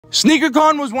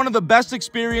SneakerCon was one of the best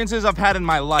experiences I've had in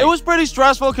my life. It was pretty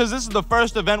stressful because this is the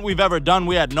first event we've ever done.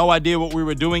 We had no idea what we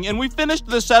were doing, and we finished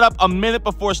the setup a minute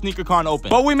before SneakerCon opened.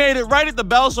 But we made it right at the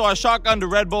bell, so I shotgunned a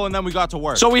Red Bull, and then we got to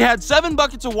work. So we had 7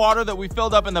 buckets of water that we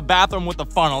filled up in the bathroom with the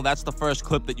funnel. That's the first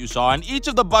clip that you saw, and each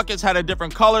of the buckets had a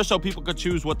different color so people could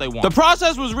choose what they want. The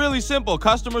process was really simple.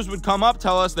 Customers would come up,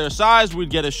 tell us their size, we'd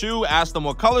get a shoe, ask them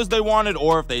what colors they wanted,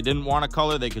 or if they didn't want a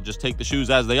color, they could just take the shoes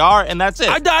as they are, and that's it.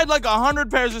 I dyed like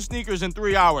 100 pairs of sneakers in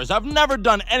 3 hours. I've never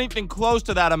done anything close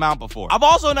to that amount before. I've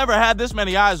also never had this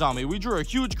many eyes on me. We drew a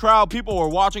huge crowd. People were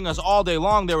watching us all day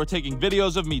long. They were taking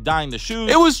videos of me dyeing the shoes.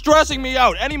 It was stressing me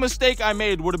out. Any mistake I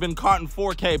made would have been caught in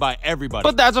 4K by everybody.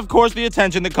 But that's, of course, the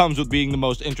attention that comes with being the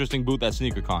most interesting booth at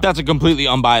SneakerCon. That's a completely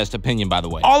unbiased opinion, by the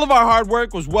way. All of our hard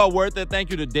work was well worth it.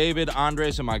 Thank you to David,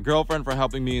 Andres, and my girlfriend for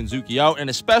helping me and Zuki out, and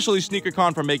especially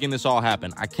SneakerCon for making this all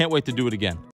happen. I can't wait to do it again.